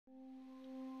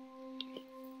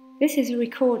This is a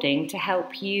recording to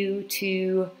help you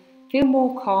to feel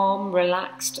more calm,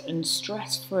 relaxed and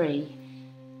stress-free.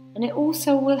 And it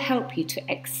also will help you to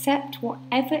accept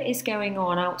whatever is going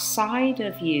on outside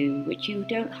of you, which you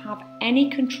don't have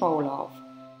any control of,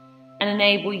 and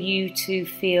enable you to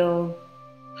feel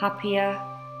happier,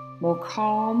 more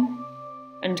calm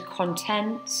and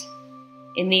content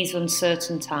in these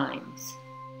uncertain times.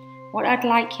 What I'd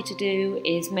like you to do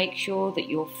is make sure that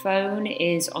your phone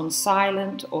is on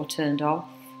silent or turned off.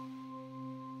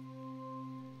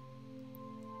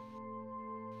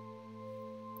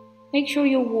 Make sure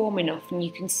you're warm enough and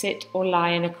you can sit or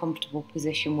lie in a comfortable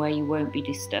position where you won't be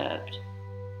disturbed.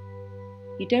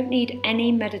 You don't need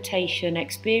any meditation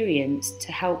experience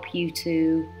to help you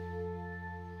to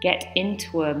get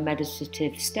into a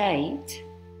meditative state.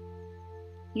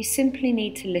 You simply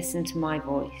need to listen to my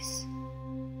voice.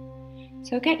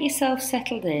 So get yourself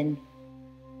settled in.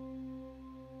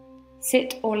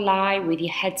 Sit or lie with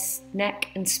your head, neck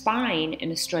and spine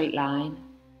in a straight line.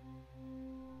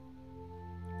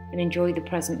 And enjoy the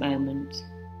present moment.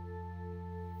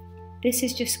 This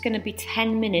is just going to be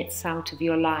 10 minutes out of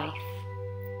your life,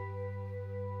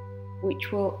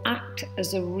 which will act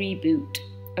as a reboot,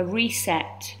 a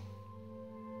reset,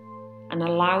 and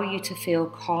allow you to feel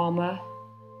calmer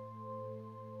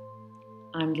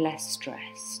and less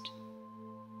stressed.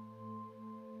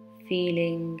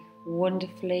 Feeling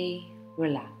wonderfully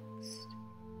relaxed.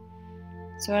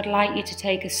 So I'd like you to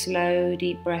take a slow,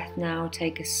 deep breath now.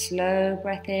 Take a slow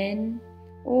breath in,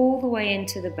 all the way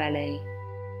into the belly.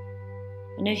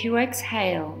 And as you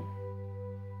exhale,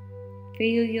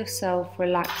 feel yourself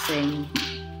relaxing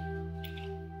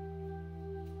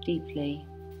deeply.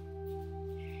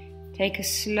 Take a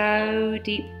slow,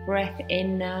 deep breath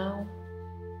in now.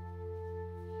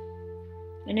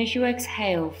 And as you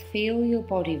exhale, feel your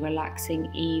body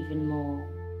relaxing even more.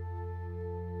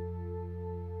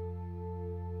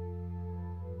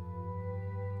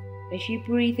 As you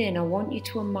breathe in, I want you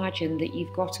to imagine that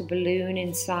you've got a balloon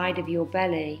inside of your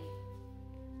belly.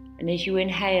 And as you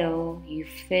inhale, you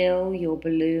fill your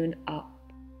balloon up.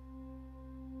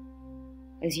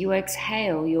 As you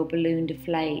exhale, your balloon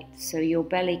deflates, so your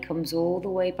belly comes all the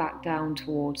way back down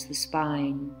towards the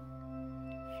spine,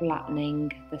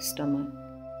 flattening the stomach.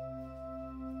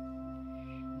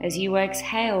 As you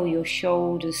exhale, your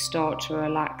shoulders start to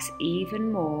relax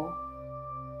even more.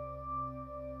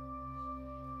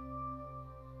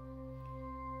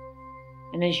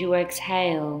 And as you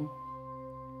exhale,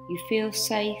 you feel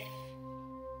safe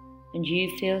and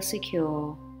you feel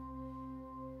secure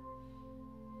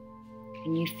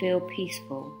and you feel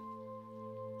peaceful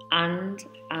and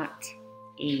at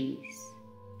ease.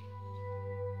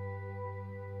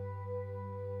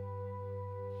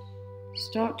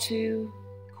 Start to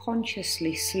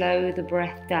consciously slow the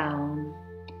breath down,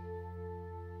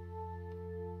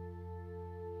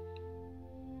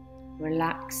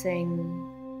 relaxing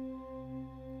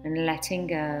and letting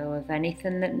go of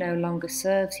anything that no longer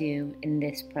serves you in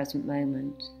this present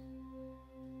moment.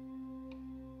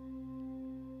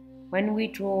 When we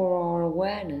draw our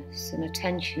awareness and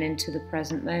attention into the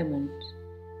present moment,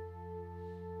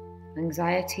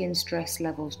 anxiety and stress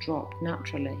levels drop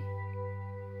naturally.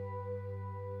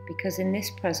 Because in this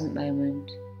present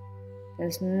moment,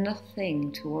 there's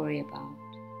nothing to worry about,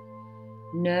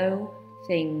 no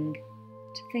thing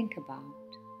to think about.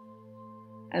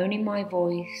 Only my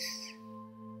voice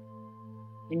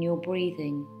and your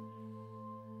breathing,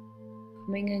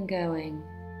 coming and going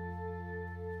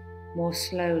more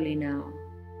slowly now,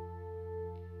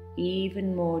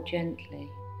 even more gently.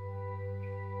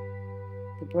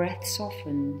 The breath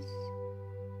softens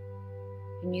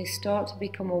and you start to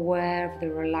become aware of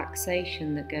the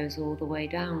relaxation that goes all the way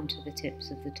down to the tips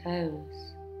of the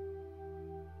toes.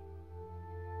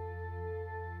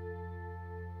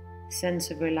 The sense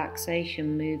of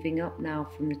relaxation moving up now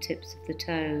from the tips of the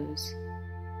toes,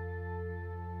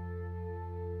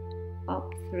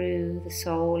 up through the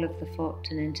sole of the foot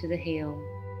and into the heel,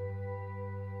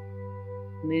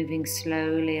 moving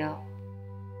slowly up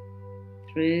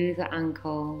through the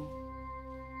ankle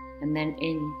and then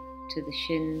in to the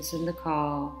shins and the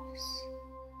calves,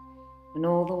 and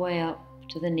all the way up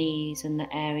to the knees and the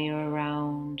area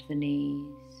around the knees.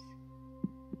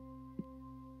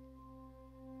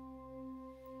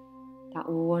 That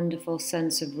wonderful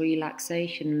sense of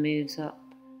relaxation moves up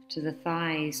to the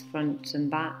thighs, front and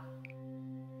back,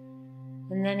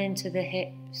 and then into the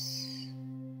hips,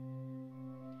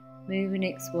 moving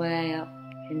its way up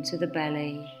into the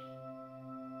belly,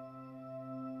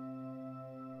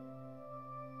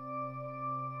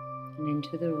 and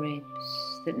into the ribs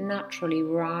that naturally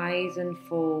rise and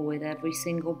fall with every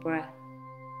single breath,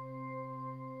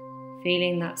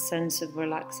 feeling that sense of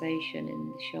relaxation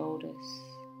in the shoulders.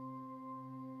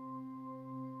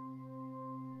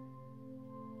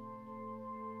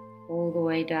 All the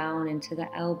way down into the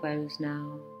elbows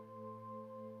now,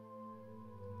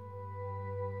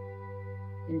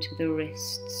 into the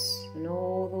wrists, and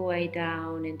all the way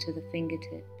down into the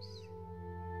fingertips.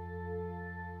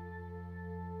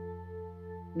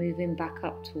 Moving back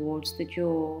up towards the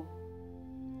jaw.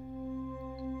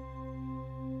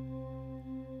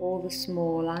 All the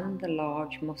small and the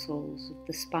large muscles of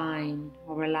the spine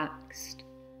are relaxed.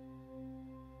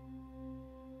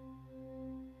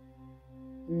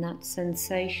 And that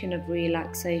sensation of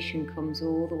relaxation comes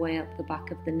all the way up the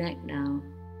back of the neck now,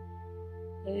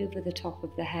 over the top of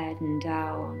the head and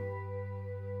down.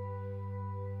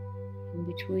 And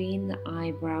between the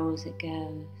eyebrows it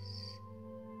goes.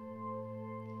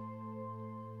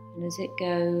 And as it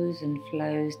goes and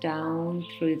flows down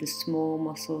through the small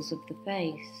muscles of the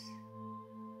face,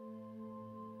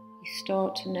 you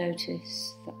start to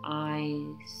notice the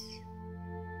eyes.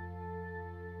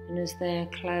 And as they are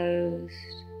closed,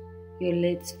 your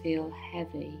lids feel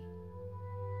heavy.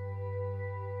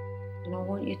 And I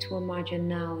want you to imagine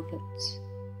now that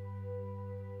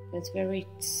there's very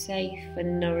safe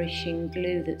and nourishing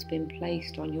glue that's been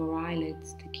placed on your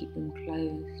eyelids to keep them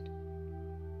closed.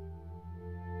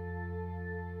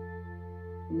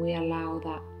 And we allow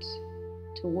that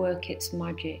to work its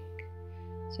magic,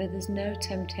 so there's no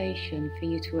temptation for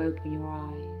you to open your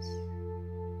eyes.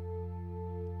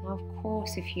 Now, of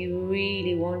course, if you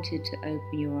really wanted to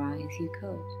open your eyes, you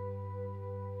could.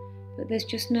 But there's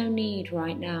just no need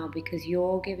right now, because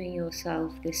you're giving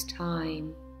yourself this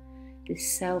time,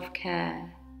 this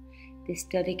self-care, this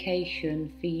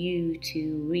dedication for you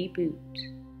to reboot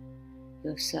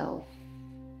yourself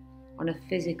on a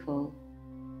physical,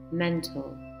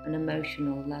 mental and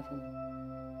emotional level.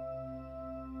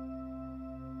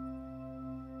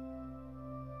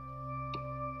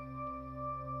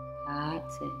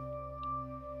 That's it.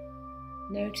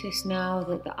 Notice now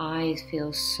that the eyes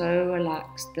feel so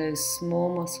relaxed, those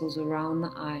small muscles around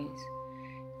the eyes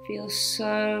feel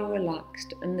so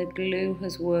relaxed, and the glue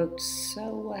has worked so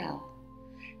well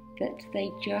that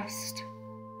they just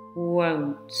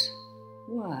won't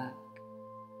work.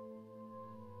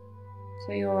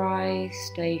 So your eyes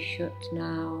stay shut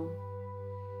now,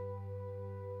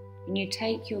 and you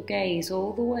take your gaze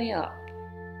all the way up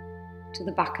to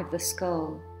the back of the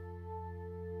skull.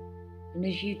 And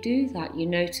as you do that, you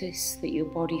notice that your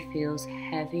body feels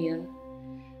heavier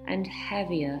and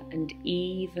heavier and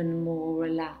even more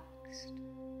relaxed.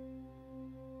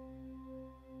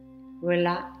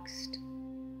 Relaxed,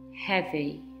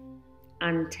 heavy,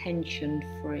 and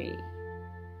tension-free.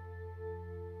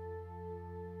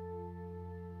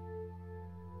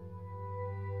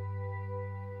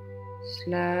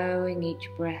 Slowing each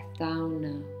breath down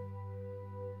now.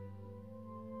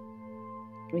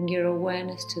 Bring your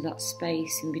awareness to that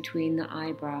space in between the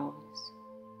eyebrows.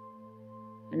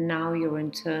 And now your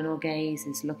internal gaze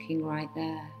is looking right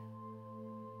there.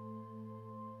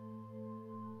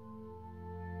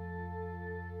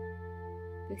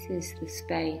 This is the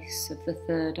space of the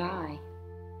third eye.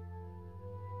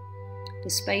 The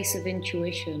space of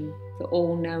intuition, the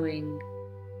all-knowing.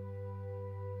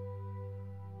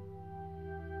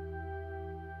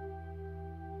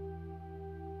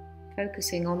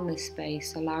 Focusing on this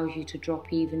space allows you to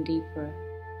drop even deeper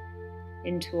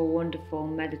into a wonderful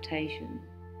meditation,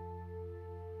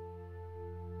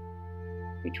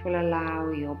 which will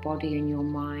allow your body and your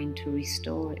mind to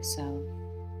restore itself.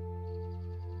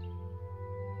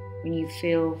 When you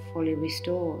feel fully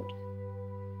restored,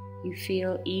 you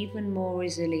feel even more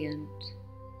resilient,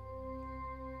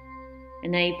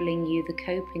 enabling you the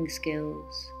coping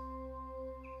skills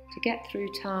to get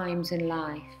through times in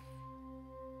life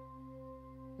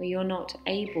where you're not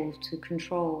able to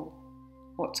control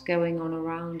what's going on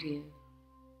around you.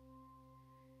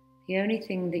 The only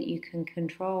thing that you can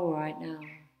control right now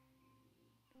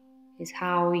is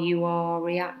how you are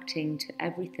reacting to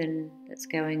everything that's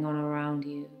going on around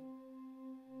you.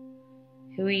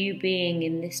 Who are you being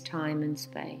in this time and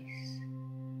space?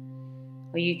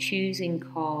 Are you choosing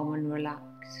calm and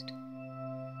relaxed?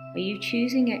 Are you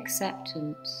choosing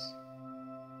acceptance?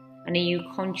 And are you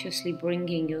consciously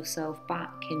bringing yourself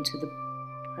back into the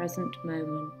present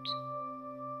moment?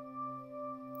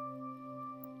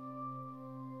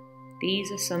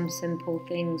 These are some simple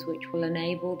things which will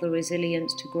enable the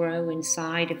resilience to grow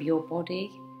inside of your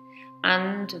body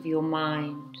and of your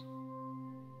mind.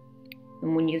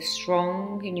 And when you're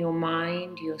strong in your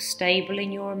mind, you're stable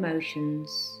in your emotions.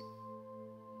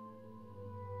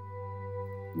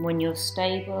 And when you're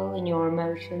stable in your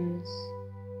emotions,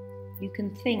 you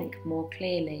can think more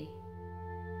clearly.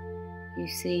 You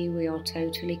see, we are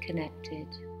totally connected.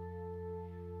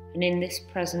 And in this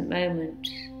present moment,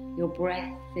 your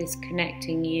breath is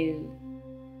connecting you,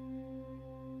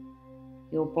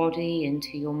 your body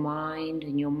into your mind,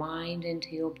 and your mind into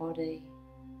your body.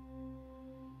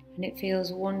 And it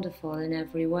feels wonderful in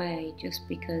every way, just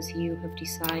because you have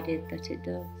decided that it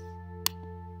does.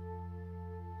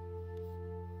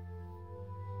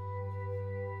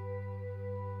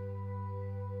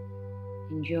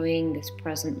 Enjoying this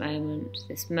present moment,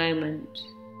 this moment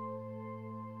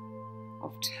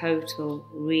of total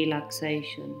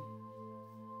relaxation.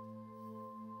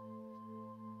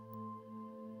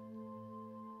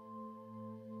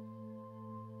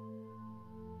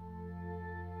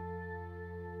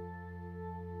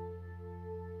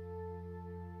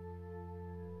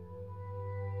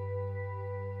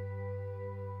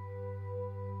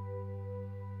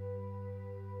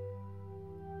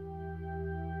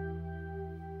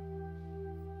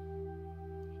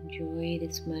 Enjoy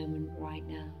this moment right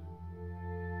now,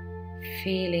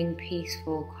 feeling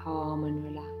peaceful, calm and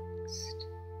relaxed,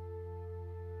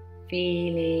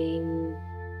 feeling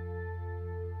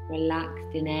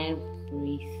relaxed in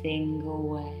every single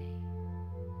way.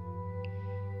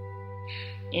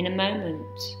 In a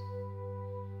moment,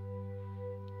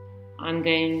 I'm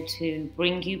going to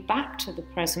bring you back to the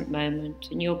present moment,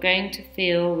 and you're going to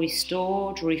feel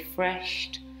restored,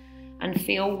 refreshed, and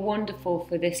feel wonderful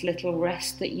for this little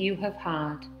rest that you have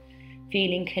had,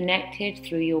 feeling connected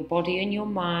through your body and your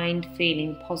mind,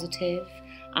 feeling positive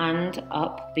and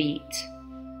upbeat.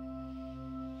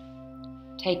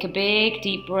 Take a big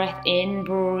deep breath in,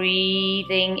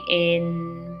 breathing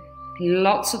in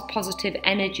lots of positive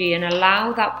energy, and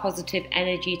allow that positive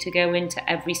energy to go into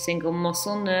every single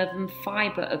muscle, nerve and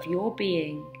fibre of your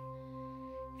being.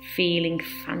 Feeling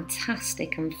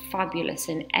fantastic and fabulous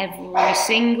in every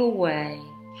single way.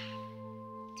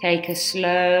 Take a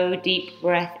slow, deep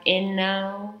breath in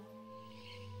now.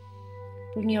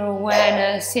 Bring your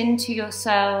awareness into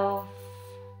yourself,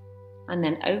 and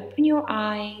then open your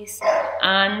eyes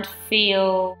and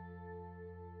feel